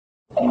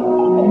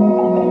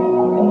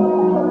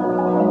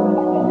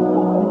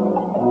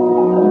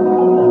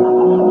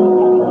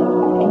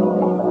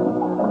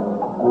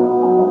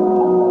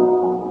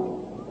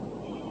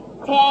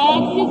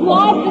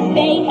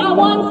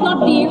once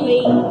loved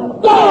dearly.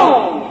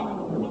 Burn!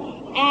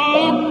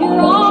 After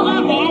all I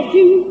had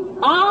to,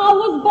 I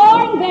was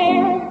born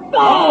there.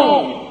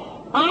 Burn!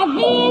 I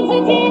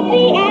visited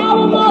the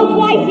Alamo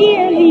twice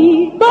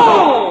yearly.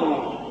 Burn!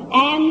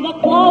 And the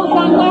clothes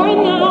I'm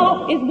wearing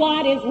now is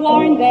what is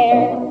worn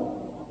there.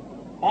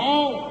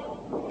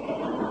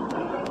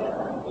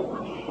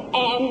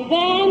 And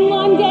then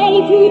one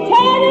day to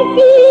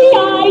Tennessee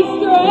I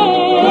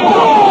strayed.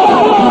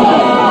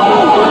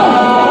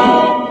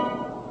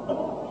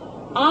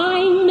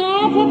 I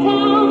met a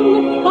town,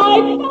 I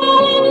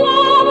fell in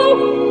love,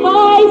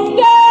 I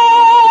stayed.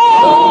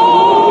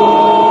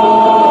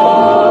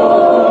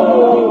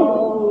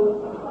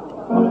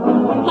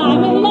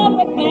 I'm in love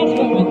with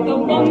Nashville, it's a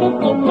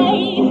wonderful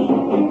place.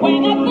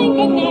 When I think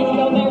of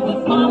Nashville, there's a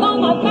smile on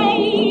my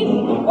face.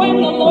 When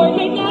the Lord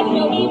made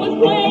Nashville, he was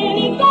playing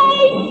his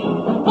bass.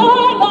 I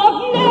love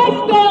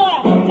Nashville,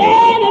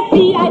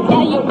 Tennessee. I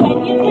tell you, when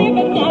you live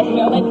in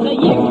Nashville, it's a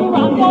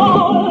year-round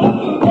ball.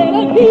 It's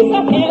a piece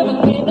of heaven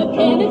with a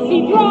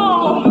Tennessee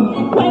drawl.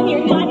 When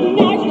you're not in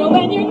Nashville,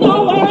 when you're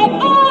nowhere at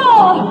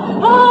all.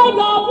 I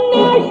love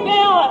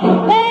Nashville,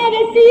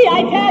 Tennessee.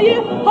 I tell you,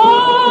 I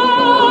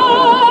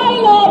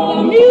love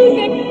the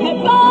music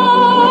that's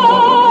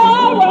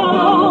all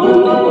around.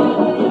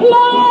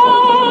 Love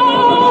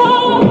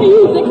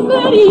Music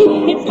City,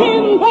 it's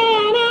Tin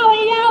Pan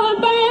Alley,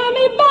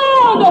 Alabama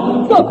bound.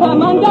 So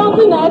come on down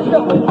to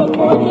Nashville with a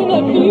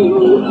fortunate view.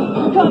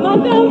 Come on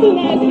down to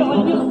Nashville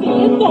and you'll see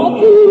it's all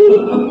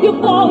true.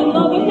 You'll fall in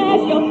love with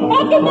Nashville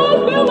after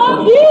Nashville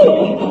loves you.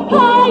 I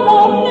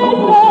love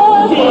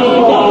Nashville. She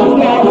loves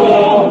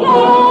Nashville.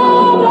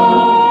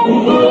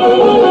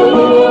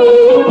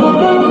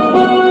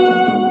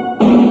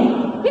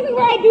 This is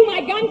where I do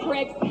my gun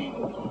tricks.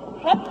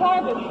 Let's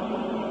carve it.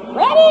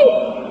 Ready?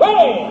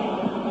 Ready!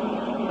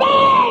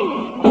 Bang!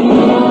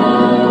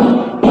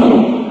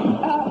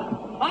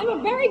 I'm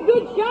a very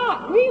good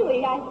shot,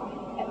 really.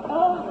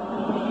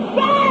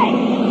 Bang!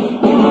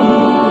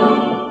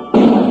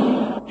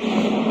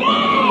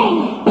 Bang!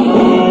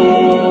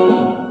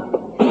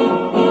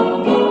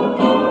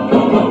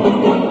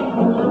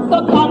 So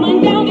come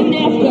on down to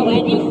Nashville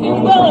and you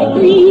soon will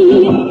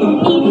agree.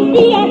 Even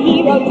be a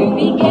hero to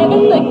be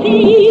given the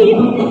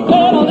key.